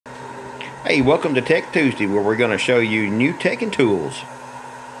Hey, welcome to Tech Tuesday, where we're going to show you new tech and tools.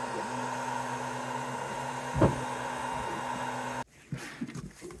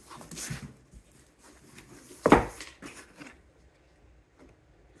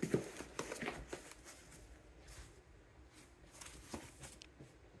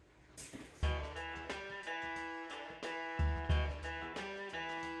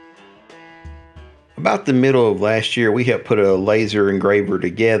 About the middle of last year, we had put a laser engraver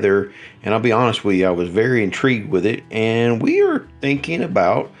together, and I'll be honest with you, I was very intrigued with it, and we are thinking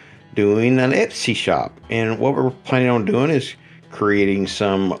about doing an Etsy shop. And what we're planning on doing is creating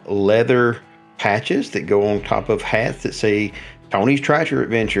some leather patches that go on top of hats that say Tony's Treasure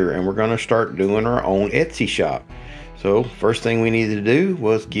Adventure, and we're going to start doing our own Etsy shop. So first thing we needed to do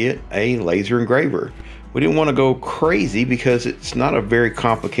was get a laser engraver. We didn't want to go crazy because it's not a very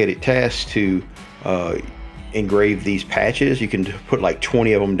complicated task to engrave these patches. You can put like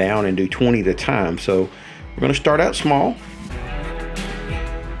 20 of them down and do 20 at a time. So we're going to start out small.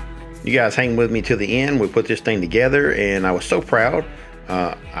 You guys hang with me to the end. We put this thing together and I was so proud.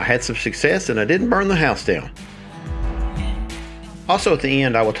 I had some success and I didn't burn the house down. Also at the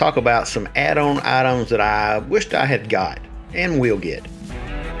end, I will talk about some add-on items that I wished I had got and will get.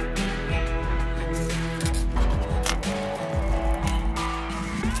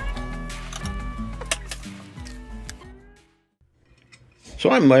 So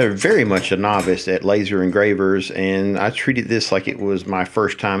I'm very much a novice at laser engravers, and I treated this like it was my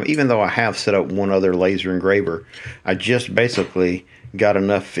first time, even though I have set up one other laser engraver. I just basically got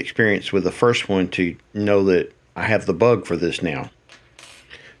enough experience with the first one to know that I have the bug for this now.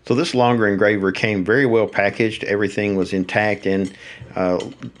 So this longer engraver came very well packaged. Everything was intact, and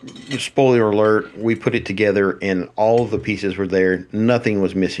spoiler alert, we put it together and all of the pieces were there. Nothing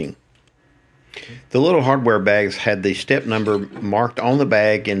was missing. The little hardware bags had the step number marked on the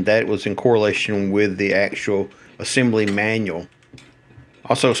bag, and that was in correlation with the actual assembly manual.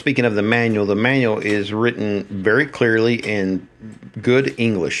 Also, speaking of the manual is written very clearly in good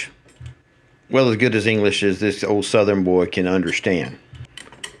English. Well, as good as English as this old Southern boy can understand.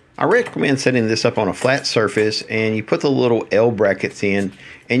 I recommend setting this up on a flat surface, and you put the little L brackets in,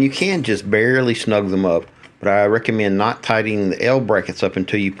 and you can just barely snug them up, but I recommend not tightening the L brackets up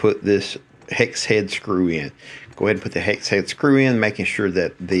until you put this hex head screw in. Go ahead and put the hex head screw in, making sure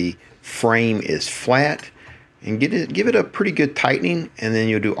that the frame is flat, and give it a pretty good tightening, and then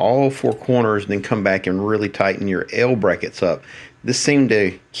you'll do all four corners and then come back and really tighten your L brackets up. This seemed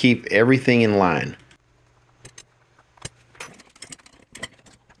to keep everything in line.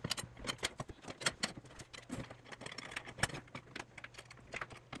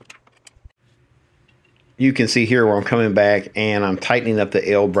 You can see here where I'm coming back and I'm tightening up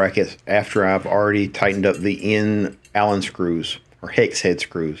the L brackets after I've already tightened up the end Allen screws or hex head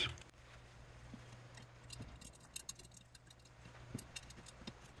screws.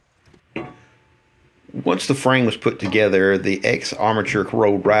 Once the frame was put together, the X armature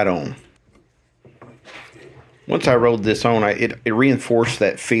rolled right on. Once I rolled this on, it reinforced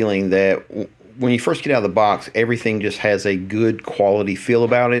that feeling that when you first get out of the box, everything just has a good quality feel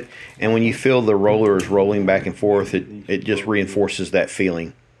about it, and when you feel the rollers rolling back and forth, it just reinforces that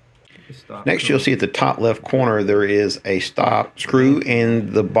feeling. Next, you'll see at the top left corner there is a stop screw,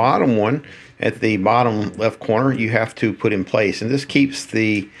 and the bottom one at the bottom left corner you have to put in place, and this keeps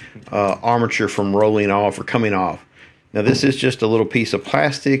the armature from rolling off or coming off. Now this is just a little piece of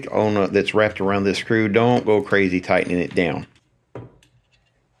plastic that's wrapped around this screw. Don't go crazy tightening it down.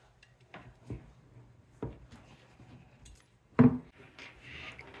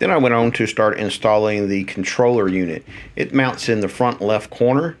 Then I went on to start installing the controller unit. It mounts in the front left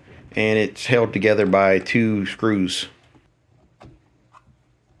corner and it's held together by two screws.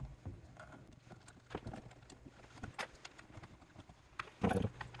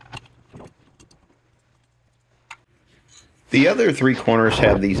 The other three corners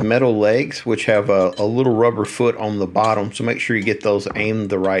have these metal legs which have a little rubber foot on the bottom, so make sure you get those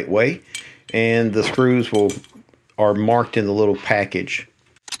aimed the right way. And the screws are marked in the little package.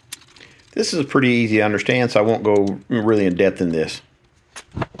 This is pretty easy to understand, so I won't go really in depth in this.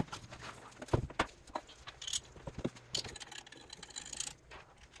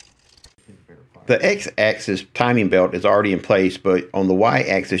 The X-axis timing belt is already in place, but on the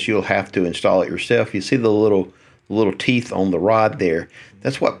Y-axis you'll have to install it yourself. You see the little teeth on the rod there.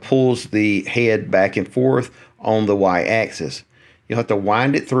 That's what pulls the head back and forth on the Y-axis. You'll have to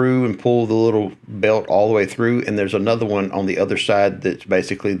wind it through and pull the little belt all the way through, and there's another one on the other side that's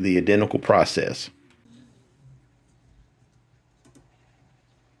basically the identical process.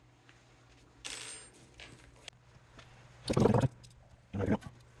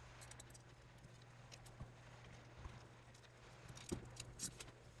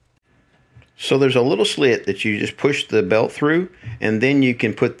 So there's a little slit that you just push the belt through, and then you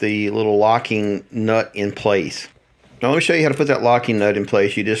can put the little locking nut in place. Now let me show you how to put that locking nut in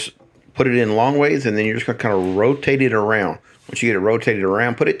place. You just put it in long ways, and then you're just going to kind of rotate it around. Once you get it rotated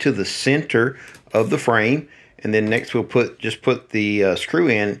around, put it to the center of the frame, and then next we'll just put the screw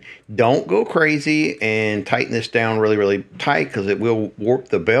in. Don't go crazy and tighten this down really tight, because it will warp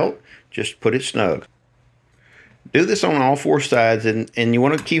the belt. Just put it snug. Do this on all four sides, and you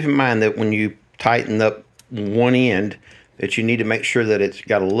want to keep in mind that when you tighten up one end, that you need to make sure that it's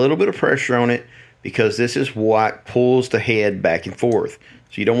got a little bit of pressure on it, because this is what pulls the head back and forth.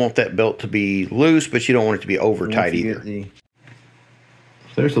 So you don't want that belt to be loose, but you don't want it to be over tight either.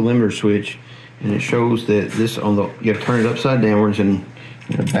 There's the limiter switch, and it shows that this you got to turn it upside downwards and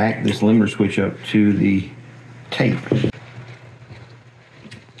back this limiter switch up to the tape.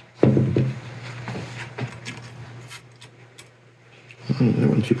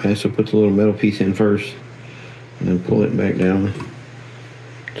 Once you pass it, put the little metal piece in first, and then pull it back down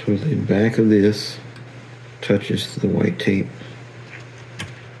so the back of this touches the white tape.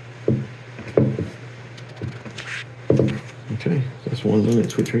 Okay, that's one limit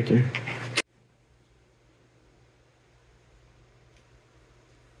switch right there.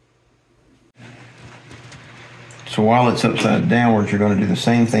 So while it's upside downwards, you're going to do the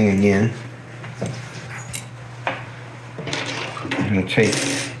same thing again. You're going to take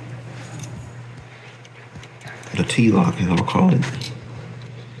the T-lock, as I'll call it.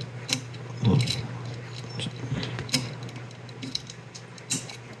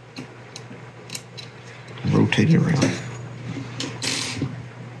 Rotate it around.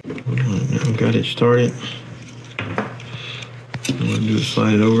 Now I've got it started. What I'm going to do is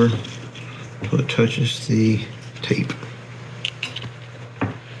slide it over until it touches the tape.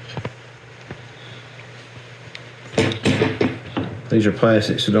 These are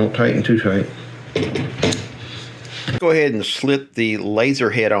plastic, so don't tighten too tight. Go ahead and slip the laser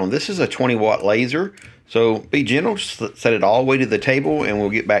head on. This is a 20-watt laser, so be gentle. Set it all the way to the table, and we'll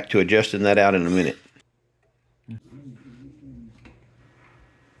get back to adjusting that out in a minute.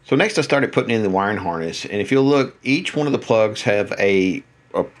 So next I started putting in the wiring harness, and if you'll look, each one of the plugs have a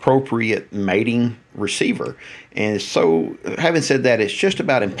appropriate mating receiver. And so, having said that, it's just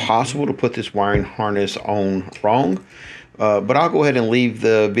about impossible to put this wiring harness on wrong. But I'll go ahead and leave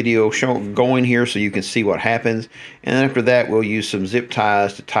the video going here so you can see what happens. And then after that, we'll use some zip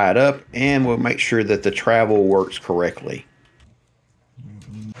ties to tie it up, and we'll make sure that the travel works correctly.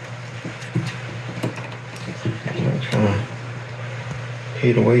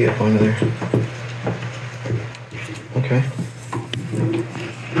 Heat away up under there. Okay.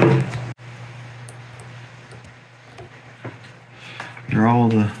 They're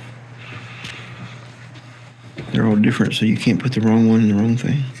all different, so you can't put the wrong one in the wrong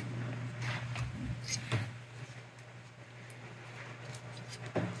thing.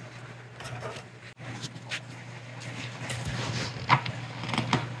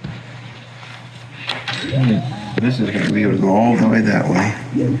 This is going to be able to go all the way that way.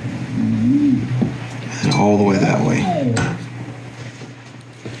 And all the way that way.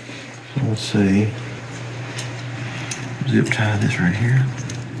 So let's see. Zip tie this right here.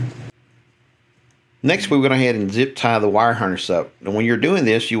 Next, we're going to go ahead and zip tie the wire harness up. And when you're doing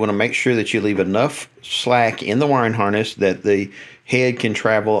this, you want to make sure that you leave enough slack in the wiring harness that the head can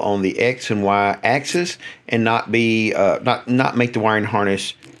travel on the X and Y axis and not be not make the wiring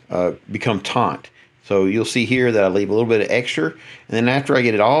harness become taut. So you'll see here that I leave a little bit of extra, and then after I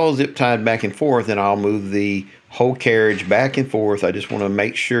get it all zip tied back and forth, then I'll move the whole carriage back and forth. I just want to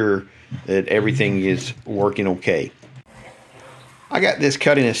make sure that everything is working okay. I got this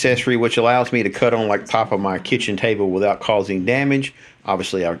cutting accessory which allows me to cut on like top of my kitchen table without causing damage.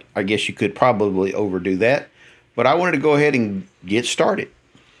 Obviously, I guess you could probably overdo that, but I wanted to go ahead and get started.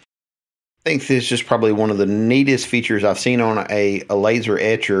 I think this is probably one of the neatest features I've seen on a laser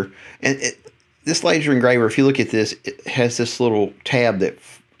etcher. And this laser engraver, if you look at this, it has this little tab that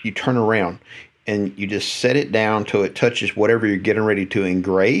you turn around and you just set it down till it touches whatever you're getting ready to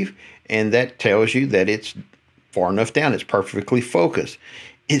engrave, and that tells you that it's far enough down, it's perfectly focused.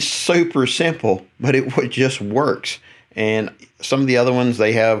 It's super simple, but it just works. And some of the other ones,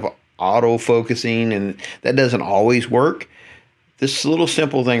 they have auto focusing, and that doesn't always work. This little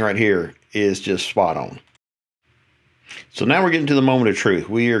simple thing right here is just spot on. So now we're getting to the moment of truth.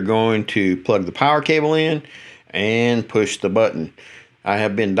 We are going to plug the power cable in and push the button. I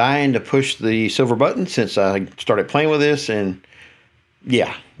have been dying to push the silver button since I started playing with this, and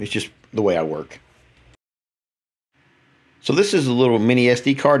yeah, it's just the way I work. So this is a little mini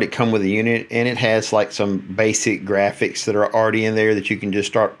SD card that come with the unit, and it has like some basic graphics that are already in there that you can just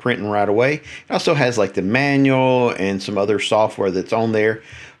start printing right away. It also has like the manual and some other software that's on there.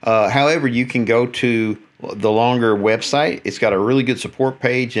 However, you can go to the Longer website. It's got a really good support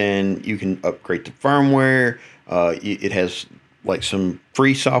page, and you can upgrade the firmware. It has like some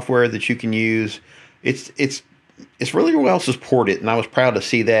free software that you can use. It's really well supported, and I was proud to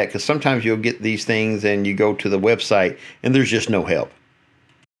see that, because sometimes you'll get these things and you go to the website and there's just no help.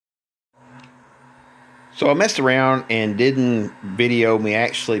 So I messed around and didn't video me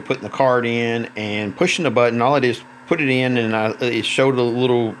actually putting the card in and pushing the button. All it is, put it in, and it showed a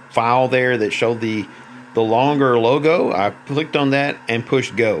little file there that showed the Longer logo. I clicked on that and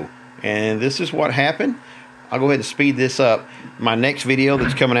pushed go, and this is what happened. I'll go ahead and speed this up. My next video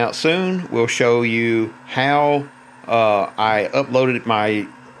that's coming out soon will show you how I uploaded my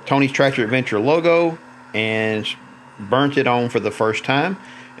Tony's Tractor Adventure logo and burnt it on for the first time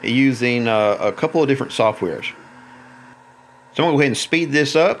using a couple of different softwares. So I'm going to go ahead and speed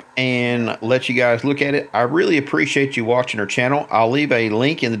this up and let you guys look at it. I really appreciate you watching our channel. I'll leave a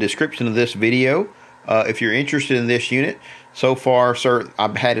link in the description of this video if you're interested in this unit. So far, sir,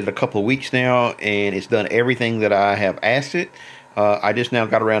 I've had it a couple of weeks now, and it's done everything that I have asked it. I just now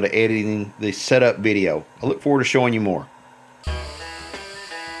got around to editing the setup video. I look forward to showing you more.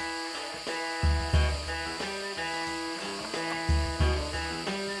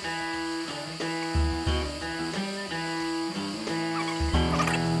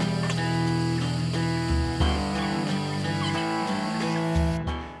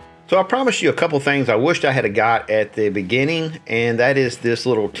 So I promised you a couple things I wished I had got at the beginning, and that is this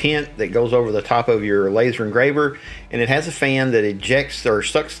little tent that goes over the top of your laser engraver, and it has a fan that ejects or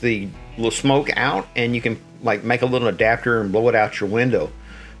sucks the little smoke out, and you can like make a little adapter and blow it out your window.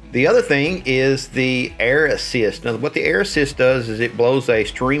 The other thing is the air assist. Now what the air assist does is it blows a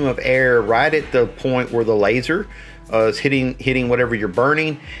stream of air right at the point where the laser is hitting whatever you're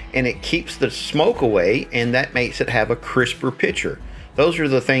burning, and it keeps the smoke away, and that makes it have a crisper picture. Those are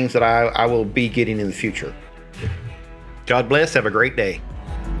the things that I will be getting in the future. God bless. Have a great day.